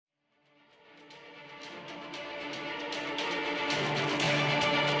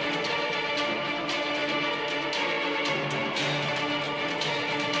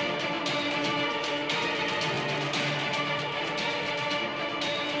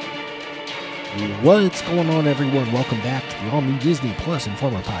What's going on, everyone? Welcome back to the all-new Disney Plus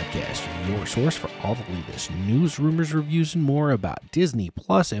Informer Podcast, your source for all the latest news, rumors, reviews, and more about Disney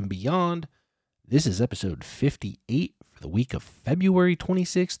Plus and beyond. This is episode 58 for the week of February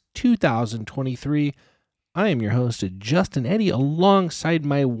 26th, 2023. I am your host, Justin Eddy, alongside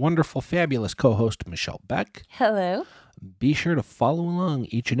my wonderful, fabulous co-host, Michelle Beck. Hello. Be sure to follow along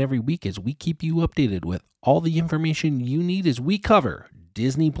each and every week as we keep you updated with all the information you need as we cover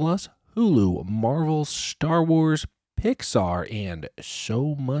Disney Plus, Hulu, Marvel, Star Wars, Pixar, and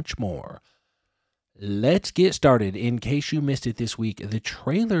so much more. Let's get started. In case you missed it this week, the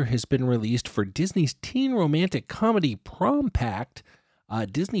trailer has been released for Disney's teen romantic comedy Prom Pact.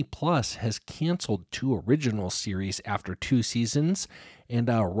 Disney Plus has canceled 2 original series after 2 seasons, and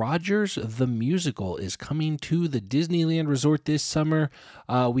Rogers the Musical is coming to the Disneyland Resort this summer.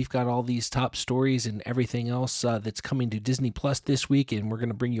 We've got all these top stories and everything else that's coming to Disney Plus this week, and we're going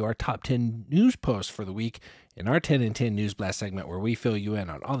to bring you our top 10 news posts for the week in our 10 and 10 News Blast segment, where we fill you in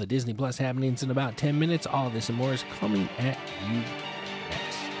on all the Disney Plus happenings in about 10 minutes. All of this and more is coming at you next.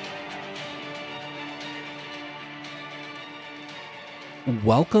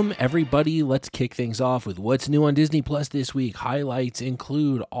 Welcome, everybody. Let's kick things off with what's new on Disney Plus this week. Highlights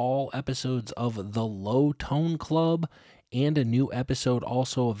include all episodes of The Low Tone Club and a new episode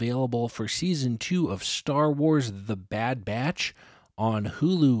also available for Season 2 of Star Wars The Bad Batch on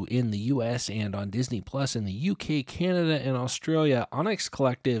Hulu in the US and on Disney Plus in the UK, Canada, and Australia. Onyx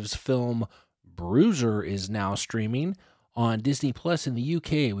Collective's film Bruiser is now streaming. On Disney Plus in the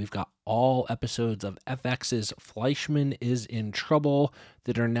UK, we've got all episodes of FX's Fleischman is in Trouble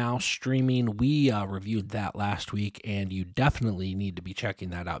that are now streaming. We reviewed that last week, and you definitely need to be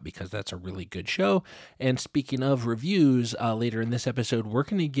checking that out because that's a really good show. And speaking of reviews, later in this episode, we're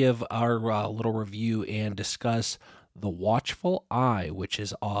going to give our little review and discuss The Watchful Eye, which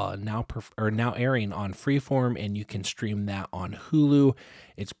is now airing on Freeform, and you can stream that on Hulu.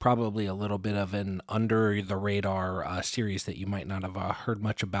 It's probably a little bit of an under-the-radar series that you might not have heard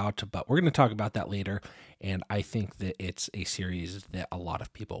much about, but we're going to talk about that later, and I think that it's a series that a lot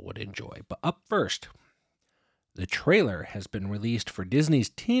of people would enjoy. But up first, the trailer has been released for Disney's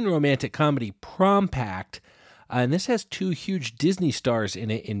teen romantic comedy Prom Pact. And this has 2 huge Disney stars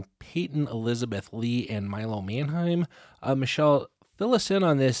in it, in Peyton Elizabeth Lee and Milo Manheim. Michelle, fill us in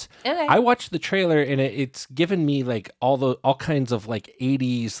on this. Okay. I watched the trailer, and it's given me like all kinds of like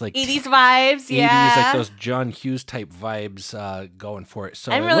 80s, like 80s vibes, 80s, yeah. like those John Hughes type vibes going for it.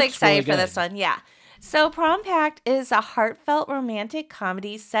 So I'm it really looks excited really for this one, yeah. So Prom Pact is a heartfelt romantic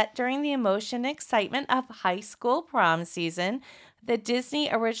comedy set during the emotion and excitement of high school prom season. The Disney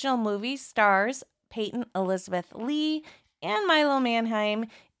original movie stars Peyton Elizabeth Lee and Milo Manheim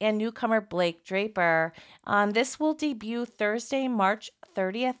and newcomer Blake Draper. This will debut Thursday, March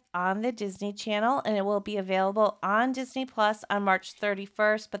 30th on the Disney Channel, and it will be available on Disney Plus on March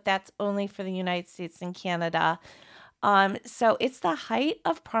 31st, but that's only for the United States and Canada. So it's the height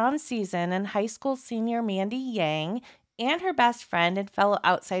of prom season, and high school senior Mandy Yang and her best friend and fellow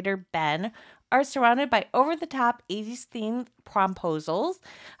outsider Ben are surrounded by over-the-top 80s-themed promposals.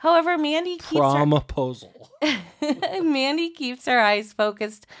 However, Mandy keeps her eyes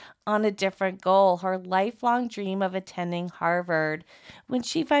focused on a different goal, her lifelong dream of attending Harvard. When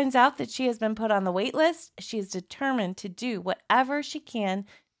she finds out that she has been put on the wait list, she is determined to do whatever she can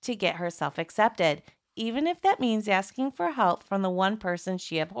to get herself accepted, even if that means asking for help from the one person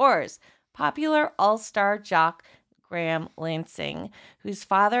she abhors, popular all-star jock Graham Lansing, whose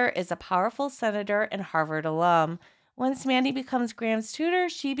father is a powerful senator and Harvard alum. Once Mandy becomes Graham's tutor,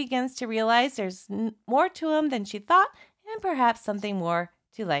 she begins to realize there's more to him than she thought, and perhaps something more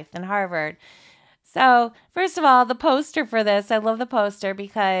to life than Harvard. So, first of all, the poster for this, I love the poster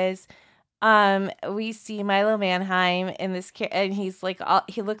because we see Milo Manheim in this, and he's like,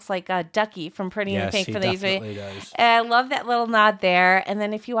 he looks like a Ducky from Pretty in Pink. Yes, he definitely does. And I love that little nod there. And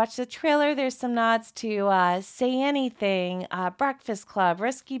then if you watch the trailer, there's some nods to Say Anything, Breakfast Club,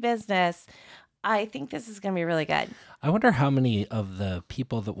 Risky Business. I think this is going to be really good. I wonder how many of the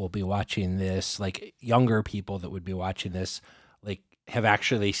people that will be watching this, like younger people that would be watching this, like have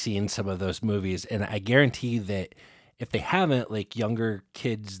actually seen some of those movies. And I guarantee that if they haven't, like younger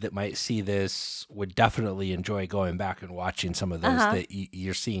kids that might see this would definitely enjoy going back and watching some of those that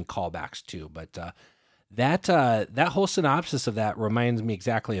you're seeing callbacks to. But that whole synopsis of that reminds me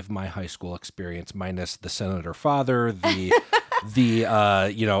exactly of my high school experience, minus the senator father, the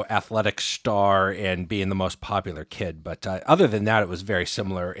athletic star, and being the most popular kid. But other than that, it was very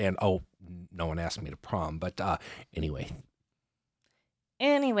similar. And no one asked me to prom. But anyway.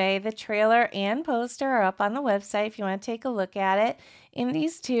 Anyway, the trailer and poster are up on the website if you want to take a look at it. In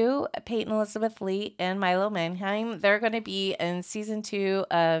these two, Peyton Elizabeth Lee and Milo Manheim, they're going to be in season 2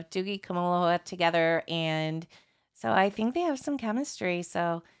 of Doogie Kamealoha together. And so I think they have some chemistry.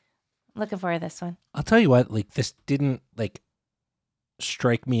 So I'm looking forward to this one. I'll tell you what, like this didn't like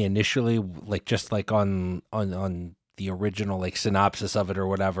strike me initially, like just like on the original like synopsis of it or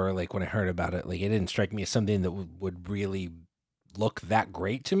whatever. Like when I heard about it, like it didn't strike me as something that would really look that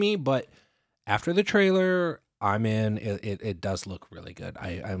great to me. But after the trailer, I'm in. It does look really good.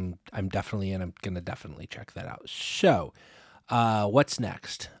 I'm definitely in. I'm gonna definitely check that out. So, what's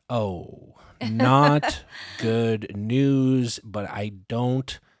next? Oh, not good news. But I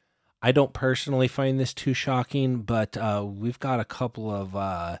don't personally find this too shocking. But we've got a couple of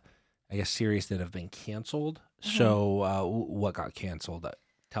I guess series that have been canceled. Mm-hmm. So, what got canceled?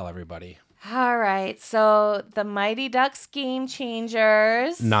 Tell everybody. All right. So, the Mighty Ducks Game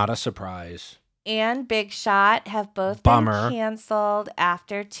Changers. Not a surprise. And Big Shot have both been canceled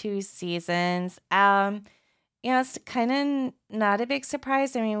after 2 seasons. It's kind of not a big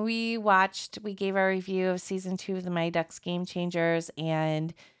surprise. I mean, we gave our review of season 2 of the Mighty Ducks Game Changers,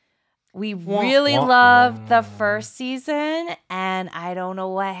 and we really loved the first season, and I don't know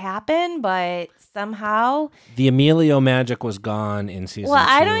what happened, but somehow the Emilio magic was gone in season 2. Well,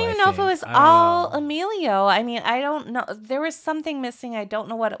 I don't even know if it was all Emilio. I mean, I don't know. There was something missing. I don't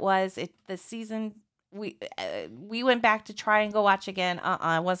know what it was. The season we went back to try and go watch again.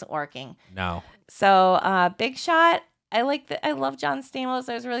 It wasn't working. No. So, Big Shot. I love John Stamos.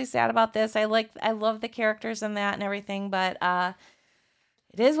 I was really sad about this. I love the characters in that and everything, but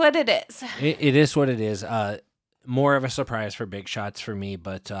it is what it is. It is what it is. More of a surprise for Big Shots for me,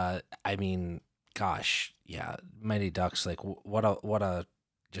 but I mean, gosh, yeah, Mighty Ducks, like what a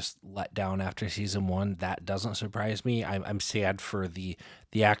just let down after season 1. That doesn't surprise me. I'm sad for the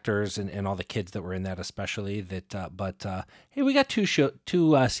actors and all the kids that were in that, especially that. But hey, we got two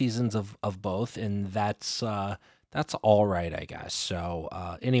seasons of both, and that's all right, I guess.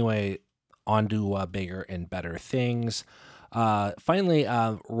 So anyway, on to bigger and better things. Finally,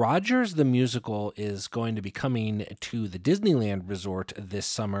 Rogers the Musical is going to be coming to the Disneyland Resort this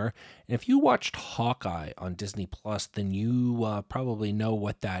summer. And if you watched Hawkeye on Disney Plus, then you probably know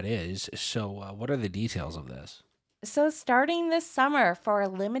what that is. So what are the details of this? So starting this summer, for a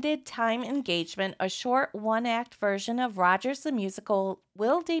limited time engagement, a short 1-act version of Rogers the Musical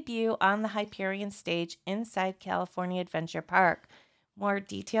will debut on the Hyperion stage inside California Adventure Park. More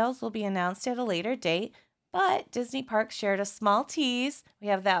details will be announced at a later date. But Disney Parks shared a small tease. We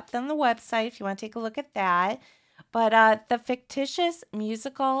have that up on the website if you want to take a look at that. But the fictitious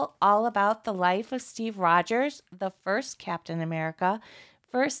musical all about the life of Steve Rogers, the first Captain America,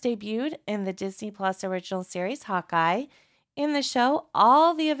 first debuted in the Disney Plus original series Hawkeye. In the show,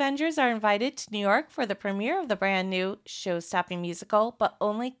 all the Avengers are invited to New York for the premiere of the brand new show-stopping musical, but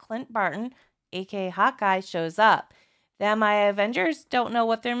only Clint Barton, aka Hawkeye, shows up. The MI Avengers don't know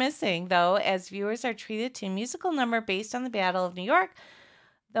what they're missing, though, as viewers are treated to a musical number based on the Battle of New York,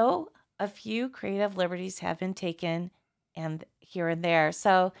 though a few creative liberties have been taken and here and there.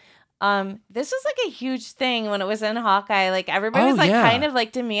 So this was like a huge thing when it was in Hawkeye. Like everybody was kind of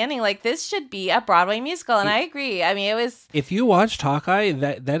like demanding like this should be a Broadway musical, and I agree. I mean, it was. If you watched Hawkeye,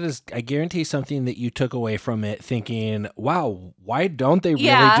 that is, I guarantee, something that you took away from it, thinking, "Wow, why don't they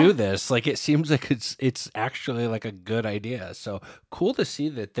really do this?" Like it seems like it's actually like a good idea. So cool to see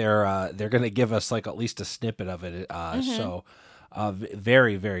that they're going to give us like at least a snippet of it. So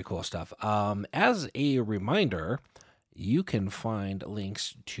very, very cool stuff. As a reminder, you can find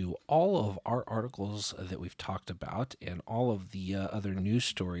links to all of our articles that we've talked about and all of the other news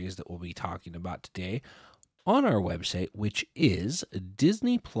stories that we'll be talking about today on our website, which is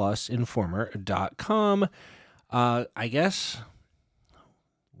DisneyPlusInformer.com. I guess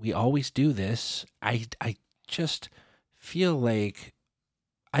we always do this. I just feel like,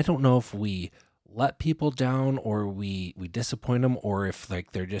 I don't know if we let people down or we disappoint them, or if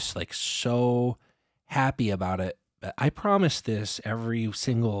like they're just like so happy about it. I promise this every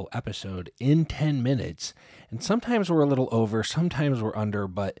single episode in 10 minutes. And sometimes we're a little over, sometimes we're under.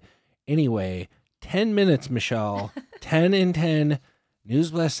 But anyway, 10 minutes, Michelle. 10 in 10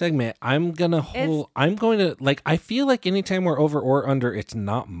 News Blast segment. I'm going to, like, I feel like anytime we're over or under, it's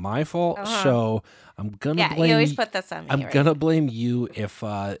not my fault. So I'm going to blame. You always put this on me. I'm going to blame you if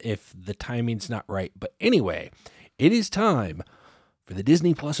the timing's not right. But anyway, it is time for the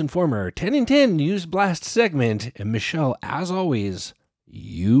Disney Plus Informer 10 in 10 News Blast segment. And Michelle, as always,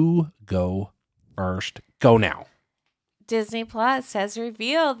 you go first. Go now. Disney Plus has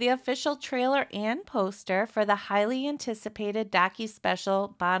revealed the official trailer and poster for the highly anticipated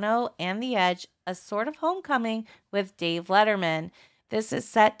docu-special Bono and the Edge, A Sort of Homecoming with Dave Letterman. This is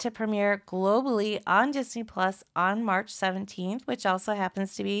set to premiere globally on Disney Plus on March 17th, which also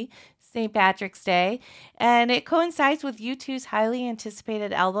happens to be St. Patrick's Day, and it coincides with U2's highly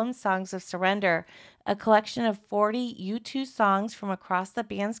anticipated album, Songs of Surrender, a collection of 40 U2 songs from across the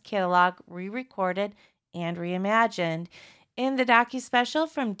band's catalog, re-recorded and reimagined. In the docu-special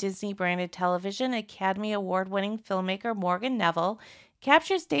from Disney-branded television, Academy Award-winning filmmaker Morgan Neville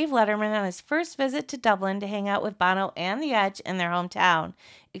captures Dave Letterman on his first visit to Dublin to hang out with Bono and the Edge in their hometown,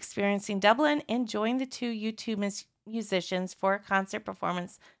 experiencing Dublin and join the two U2 musicians for a concert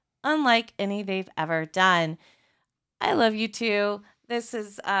performance unlike any they've ever done. I love U2. This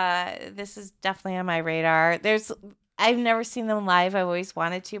is definitely on my radar. I've never seen them live. I've always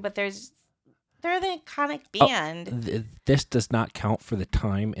wanted to, but they're the iconic band. This does not count for the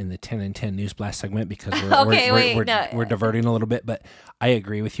time in the 10 and 10 News Blast segment because we're diverting a little bit, but I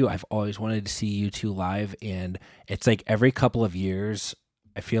agree with you. I've always wanted to see U2 live, and it's like every couple of years,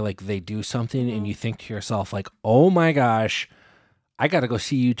 I feel like they do something and you think to yourself like, oh my gosh, I got to go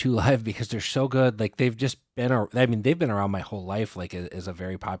see U2 live because they're so good. Like they've been around my whole life, like as a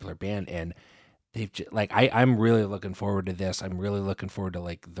very popular band, and I'm really looking forward to this. I'm really looking forward to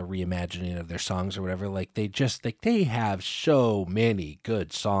like the reimagining of their songs or whatever. Like they have so many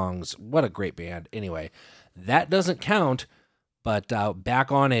good songs. What a great band. Anyway, that doesn't count, but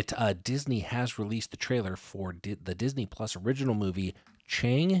back on it, Disney has released the trailer for the Disney Plus original movie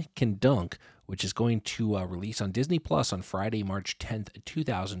Chang Can Dunk, which is going to release on Disney Plus on Friday, March 10th,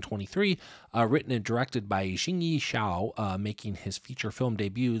 2023. Written and directed by Xingyi Shao, making his feature film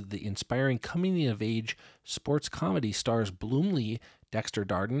debut. The inspiring coming-of-age sports comedy stars Bloom Lee, Dexter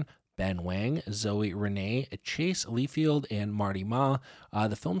Darden, Ben Wang, Zoe Renee, Chase Leafield, and Marty Ma.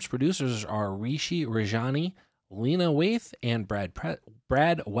 The film's producers are Rishi Rajani, Lena Waithe, and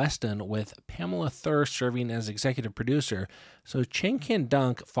Brad Weston, with Pamela Thur serving as executive producer. So Chang Can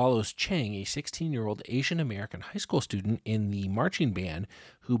Dunk follows Chang, a 16-year-old Asian American high school student in the marching band,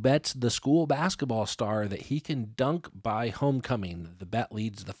 who bets the school basketball star that he can dunk by homecoming. The bet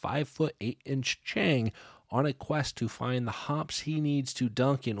leads the 5'8" Chang on a quest to find the hops he needs to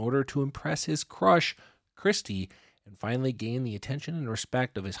dunk in order to impress his crush, Christy, and finally gain the attention and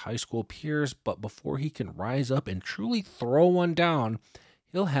respect of his high school peers. But before he can rise up and truly throw one down,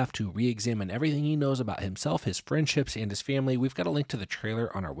 he'll have to re-examine everything he knows about himself, his friendships, and his family. We've got a link to the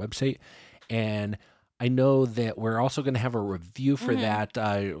trailer on our website, and I know that we're also going to have a review for that,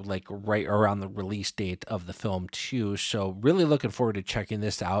 like right around the release date of the film too. So really looking forward to checking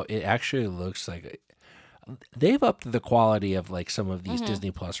this out. It actually looks like they've upped the quality of like some of these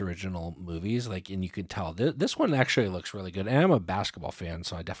Disney Plus original movies, like, and you can tell this one actually looks really good. And I'm a basketball fan,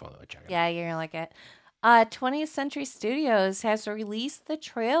 so I definitely would check it out. Yeah, you're gonna like it. 20th Century Studios has released the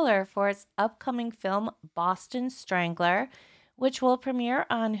trailer for its upcoming film Boston Strangler, which will premiere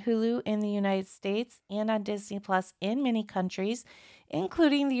on Hulu in the United States and on Disney Plus in many countries,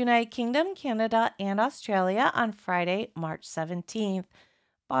 including the United Kingdom, Canada, and Australia on Friday, March 17th.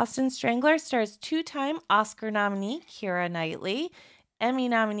 Boston Strangler stars two-time Oscar nominee Keira Knightley, Emmy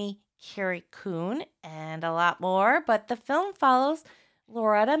nominee Carrie Coon, and a lot more. But the film follows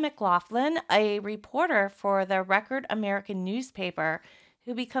Loretta McLaughlin, a reporter for the Record American newspaper,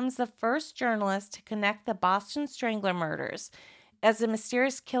 who becomes the first journalist to connect the Boston Strangler murders. As the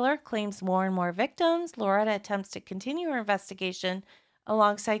mysterious killer claims more and more victims, Loretta attempts to continue her investigation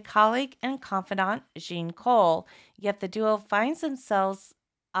alongside colleague and confidant Jean Cole. Yet the duo finds themselves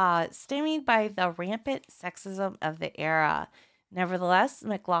stymied by the rampant sexism of the era. Nevertheless,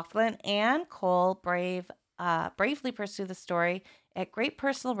 McLaughlin and Cole bravely pursue the story at great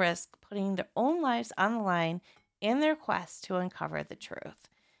personal risk, putting their own lives on the line in their quest to uncover the truth.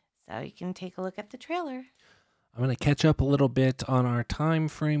 So you can take a look at the trailer. I'm going to catch up a little bit on our time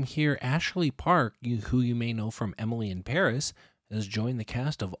frame here. Ashley Park, who you may know from Emily in Paris, has joined the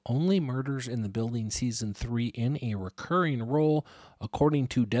cast of Only Murders in the Building Season 3 in a recurring role. According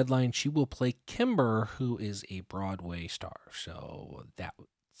to Deadline, she will play Kimber, who is a Broadway star. So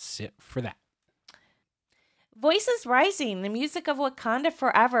that's it for that. Voices Rising, the music of Wakanda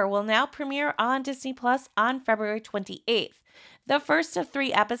Forever, will now premiere on Disney Plus on February 28th. The first of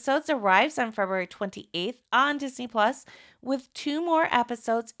 3 episodes arrives on February 28th on Disney Plus, with 2 more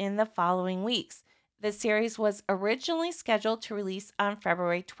episodes in the following weeks. The series was originally scheduled to release on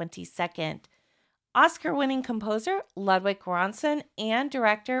February 22nd. Oscar-winning composer Ludwig Göransson and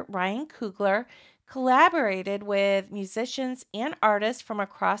director Ryan Coogler collaborated with musicians and artists from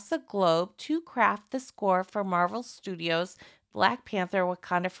across the globe to craft the score for Marvel Studios' Black Panther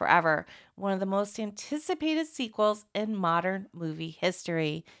Wakanda Forever, one of the most anticipated sequels in modern movie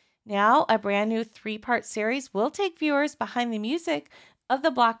history. Now, a brand new three-part series will take viewers behind the music of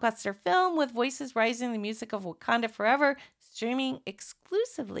the blockbuster film, with Voices Rising, the music of Wakanda Forever, streaming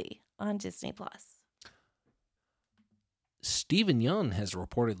exclusively on Disney Plus. Stephen Yeun has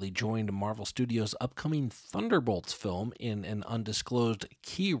reportedly joined Marvel Studios' upcoming Thunderbolts film in an undisclosed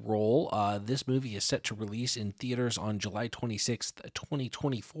key role. This movie is set to release in theaters on July 26th,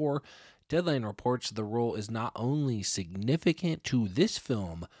 2024. Deadline reports the role is not only significant to this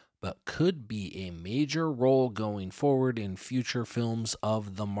film, but could be a major role going forward in future films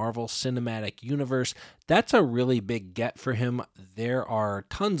of the Marvel Cinematic Universe. That's a really big get for him. There are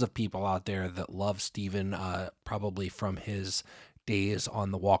tons of people out there that love Steven, probably from his days on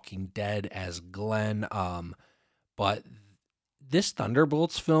The Walking Dead as Glenn. But this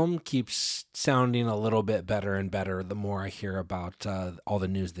Thunderbolts film keeps sounding a little bit better and better the more I hear about all the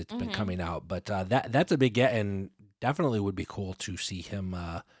news that's been coming out. But that's a big get, and definitely would be cool to see him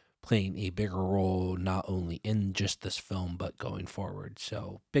playing a bigger role, not only in just this film, but going forward.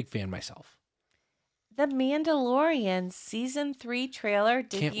 So, big fan myself. The Mandalorian Season 3 trailer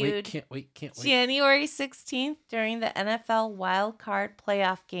debuted Can't wait. January 16th during the NFL Wild Card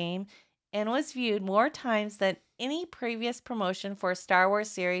Playoff game and was viewed more times than any previous promotion for a Star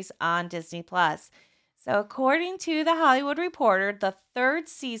Wars series on Disney+. So, according to The Hollywood Reporter, the third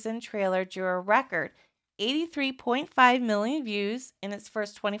season trailer drew a record 83.5 million views in its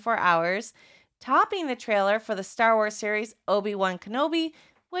first 24 hours, topping the trailer for the Star Wars series Obi-Wan Kenobi,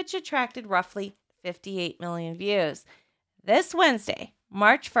 which attracted roughly 58 million views. This Wednesday,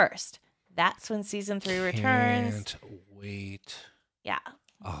 March 1st, that's when Season 3 returns. Can't wait. Yeah.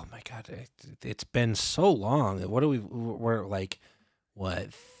 Oh my God. It's been so long. We're like,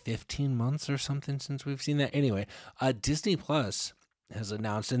 15 months or something since we've seen that? Anyway, Disney Plus has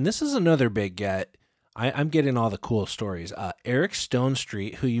announced, and this is another big get. I'm getting all the cool stories. Eric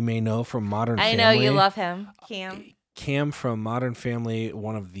Stonestreet, who you may know from Modern Family. I know you love him, Cam. Cam from Modern Family,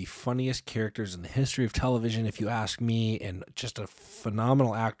 one of the funniest characters in the history of television, if you ask me, and just a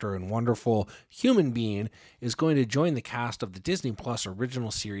phenomenal actor and wonderful human being, is going to join the cast of the Disney Plus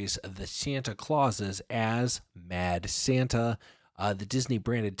original series, The Santa Clauses, as Mad Santa. The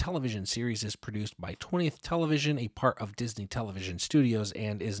Disney-branded television series is produced by 20th Television, a part of Disney Television Studios,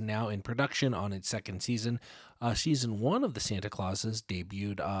 and is now in production on its second season. Season 1 of The Santa Clauses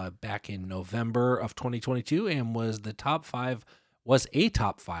debuted back in November of 2022 and was a top 5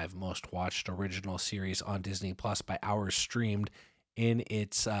 most watched original series on Disney Plus by hours streamed in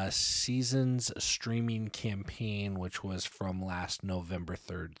its season's streaming campaign, which was from last November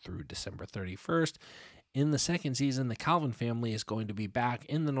 3rd through December 31st. In the second season, the Calvin family is going to be back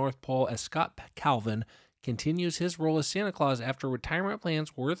in the North Pole as Scott Calvin continues his role as Santa Claus after retirement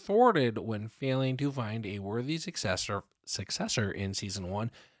plans were thwarted when failing to find a worthy successor in Season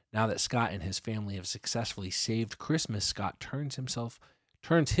 1. Now that Scott and his family have successfully saved Christmas, Scott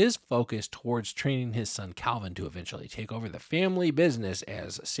turns his focus towards training his son Calvin to eventually take over the family business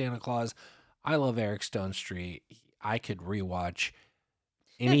as Santa Claus. I love Eric Stonestreet. I could rewatch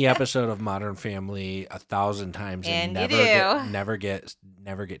any episode of Modern Family 1,000 times and never get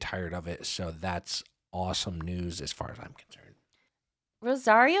tired of it. So that's awesome news as far as I'm concerned.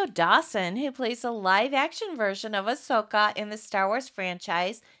 Rosario Dawson, who plays a live-action version of Ahsoka in the Star Wars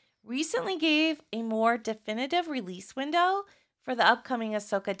franchise, recently gave a more definitive release window for the upcoming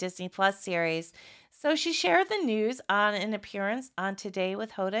Ahsoka Disney Plus series. So she shared the news on an appearance on Today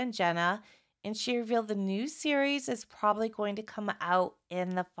with Hoda and Jenna, and she revealed the new series is probably going to come out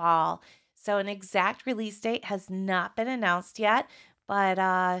in the fall. So an exact release date has not been announced yet, but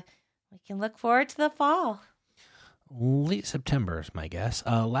we can look forward to the fall. Late September is my guess.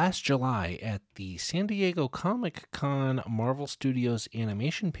 Last July at the San Diego Comic-Con Marvel Studios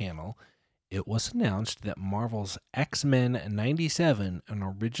animation panel, it was announced that Marvel's X-Men 97,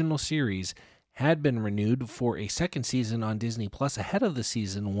 an original series, had been renewed for a second season on Disney Plus ahead of the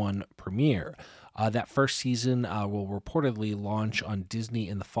Season 1 premiere. That first season will reportedly launch on Disney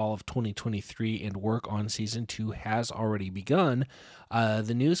in the fall of 2023, and work on Season 2 has already begun.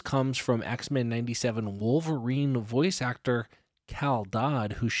 The news comes from X-Men 97 Wolverine voice actor Cal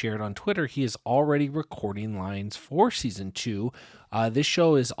Dodd, who shared on Twitter he is already recording lines for season 2. This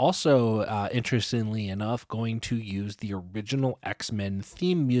show is also, interestingly enough, going to use the original X-Men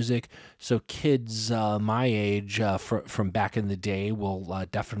theme music, so kids my age from back in the day will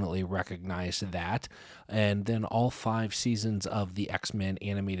definitely recognize that. And then all 5 seasons of the X-Men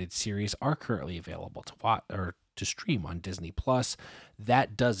animated series are currently available to watch or to stream on Disney Plus.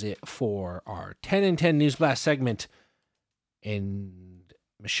 That does it for our 10 and 10 News Blast segment. And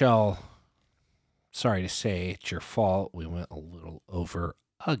Michelle, sorry to say, it's your fault. We went a little over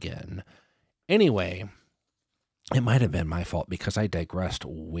again. Anyway, it might have been my fault because I digressed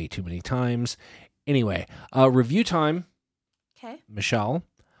way too many times. Anyway, review time. Okay. Michelle,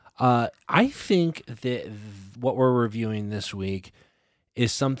 I think that what we're reviewing this week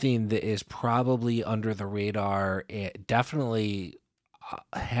is something that is probably under the radar. It definitely,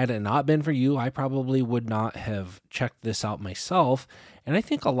 had it not been for you, I probably would not have checked this out myself. And I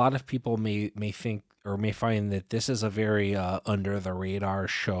think a lot of people may think or may find that this is a very under the radar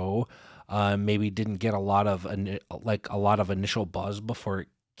show. Maybe didn't get a lot of initial buzz before it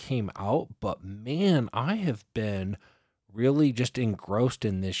came out, but man, I have been really just engrossed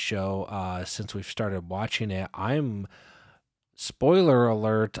in this show since we've started watching it. Spoiler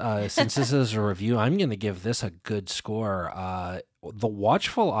alert, since this is a review, I'm going to give this a good score. The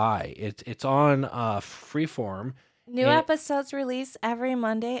Watchful Eye, it's on Freeform. New episodes release every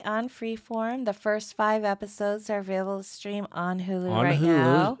Monday on Freeform. The first 5 episodes are available to stream on Hulu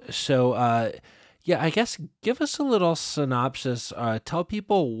now. So, I guess give us a little synopsis. Tell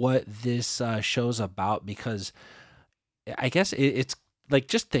people what this show's about, because I guess it's like,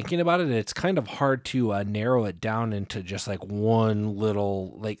 just thinking about it, it's kind of hard to narrow it down into just like one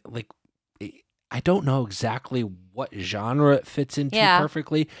little like I don't know exactly what genre it fits into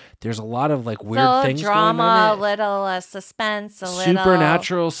perfectly. There's a lot of like weird things drama, going on. A little suspense, a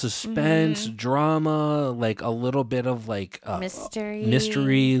supernatural suspense, drama, like a little bit of like mystery,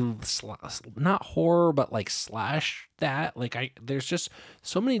 not horror, but like slash that. Like there's just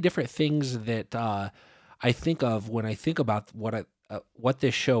so many different things that I think of when I think about what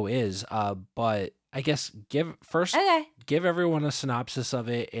this show is. But I guess give everyone a synopsis of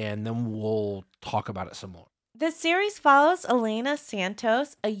it, and then we'll talk about it some more. The series follows Elena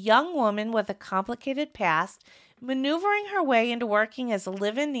Santos, a young woman with a complicated past, maneuvering her way into working as a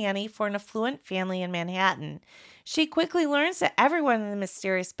live-in nanny for an affluent family in Manhattan. She quickly learns that everyone in the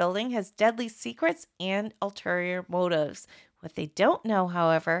mysterious building has deadly secrets and ulterior motives. What they don't know,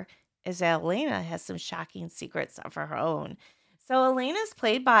 however, is that Elena has some shocking secrets of her own. So Elena's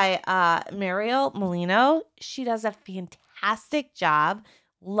played by Mariel Molino. She does a fantastic job.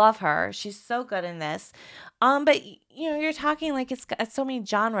 Love her. She's so good in this. But you're talking like it's got so many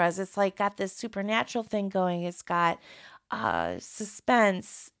genres. It's like got this supernatural thing going. It's got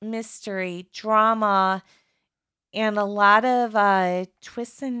suspense, mystery, drama, and a lot of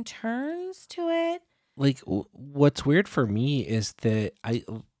twists and turns to it. Like, what's weird for me is that I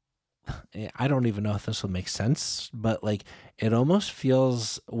don't even know if this will make sense, but like it almost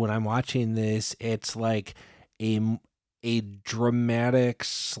feels when I'm watching this, it's like a dramatic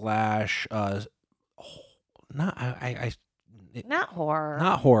slash not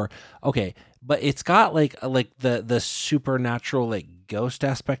horror. Okay, but it's got like the supernatural like ghost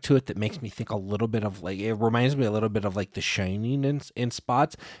aspect to it that makes me think a little bit of like, it reminds me a little bit of like The Shining in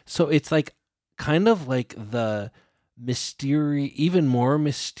spots. So it's like kind of like the mysterious, even more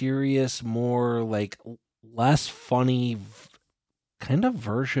mysterious, more like less funny kind of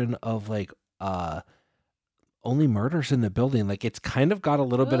version of like Only Murders in the Building. Like it's kind of got a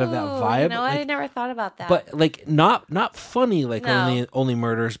little bit of that vibe. Like, I never thought about that. But like not funny like Only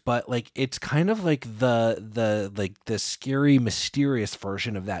Murders, but like it's kind of like the scary, mysterious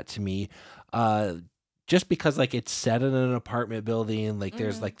version of that to me. Just because like it's set in an apartment building, like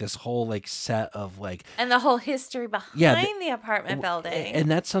there's like this whole like set of like, and the whole history behind the apartment building, and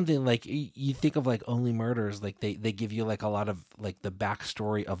that's something like you think of like Only Murders, like they give you like a lot of like the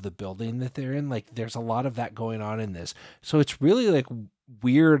backstory of the building that they're in. Like there's a lot of that going on in this, so it's really like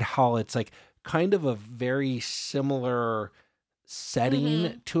weird how it's like kind of a very similar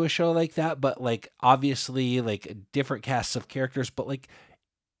setting to a show like that, but like obviously like different casts of characters, but like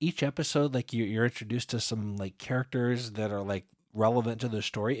each episode, like you're introduced to some like characters that are like relevant to the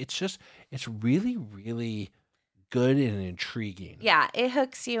story. It's really, really good and intriguing. Yeah, it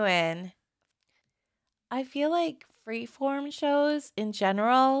hooks you in. I feel like freeform shows in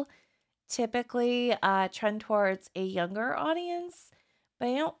general typically trend towards a younger audience, but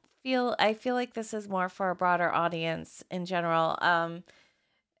I feel like this is more for a broader audience in general.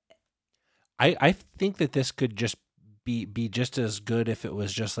 I think that this could just be just as good if it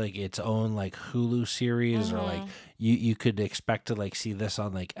was just like its own like Hulu series, or like you could expect to like see this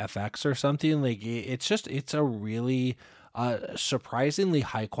on like FX or something. Like it's a really surprisingly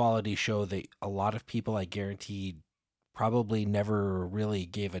high quality show that a lot of people, I guarantee, probably never really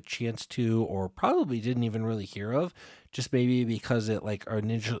gave a chance to, or probably didn't even really hear of, just maybe because it like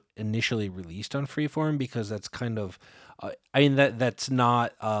initially released on Freeform, because that's kind of I mean that's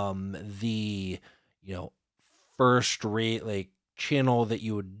not the, you know, first rate like channel that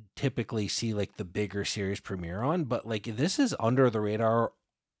you would typically see like the bigger series premiere on, but like this is under the radar,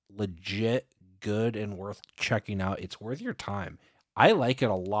 legit good and worth checking out. It's worth your time. I like it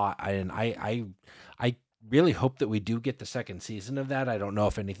a lot, and I really hope that we do get the second season of that. I don't know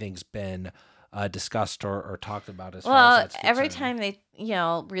if anything's been discussed or talked about as far as that's concerned. Every time they,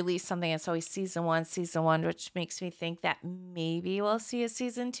 release something, it's always season one, which makes me think that maybe we'll see a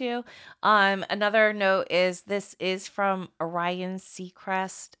season 2. Another note is this is from Ryan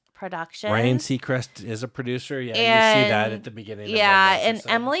Seacrest Productions. Ryan Seacrest is a producer. Yeah, you see that at the beginning. Yeah, and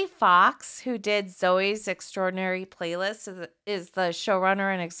Emily Fox, who did Zoe's Extraordinary Playlist, is the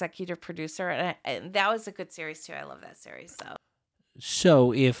showrunner and executive producer, and that was a good series too. I love that series.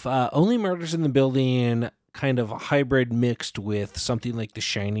 So if Only Murders in the Building, kind of a hybrid mixed with something like The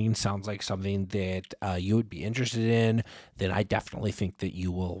Shining, sounds like something that you would be interested in, then I definitely think that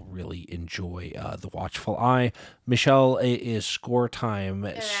you will really enjoy The Watchful Eye. Michelle, it is score time.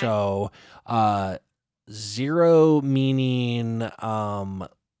 Okay. So 0 meaning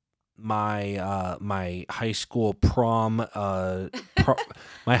my high school prom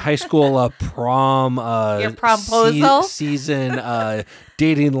my high school prom your promposal season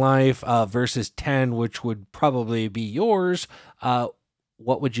dating life versus 10, which would probably be yours.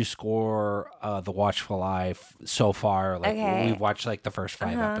 What would you score The Watchful Eye so far? Like, okay, we've watched like the first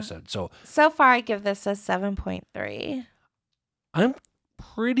 5 episodes. So far I give this a 7.3. I'm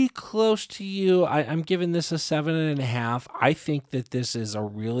pretty close to you. I'm giving this a 7.5. I think that this is a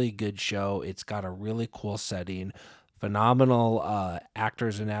really good show. It's got a really cool setting, phenomenal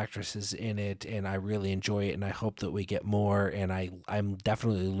actors and actresses in it, and I really enjoy it, and I hope that we get more, and I'm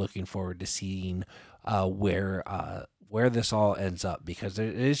definitely looking forward to seeing where this all ends up, because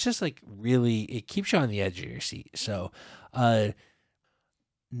it's just like really, it keeps you on the edge of your seat. So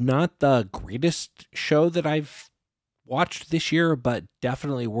not the greatest show that I've watched this year, but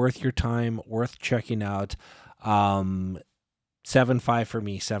definitely worth your time, worth checking out. 7.5 for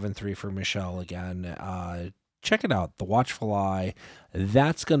me, 7.3 for Michelle again. Check it out, The Watchful Eye.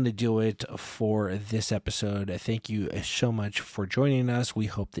 That's going to do it for this episode. Thank you so much for joining us. We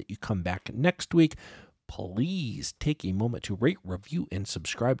hope that you come back next week. Please take a moment to rate, review, and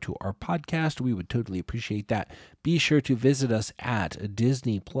subscribe to our podcast. We would totally appreciate that. Be sure to visit us at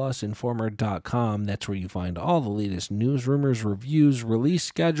DisneyPlusInformer.com. That's where you find all the latest news, rumors, reviews, release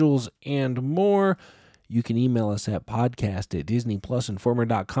schedules, and more. You can email us at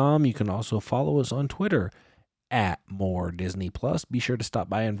podcast@DisneyPlusInformer.com. You can also follow us on Twitter at More Disney Plus. Be sure to stop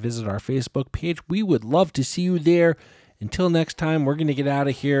by and visit our Facebook page. We would love to see you there. Until next time, we're going to get out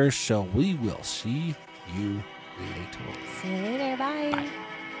of here, so we will see you later. See you later. Bye. Bye.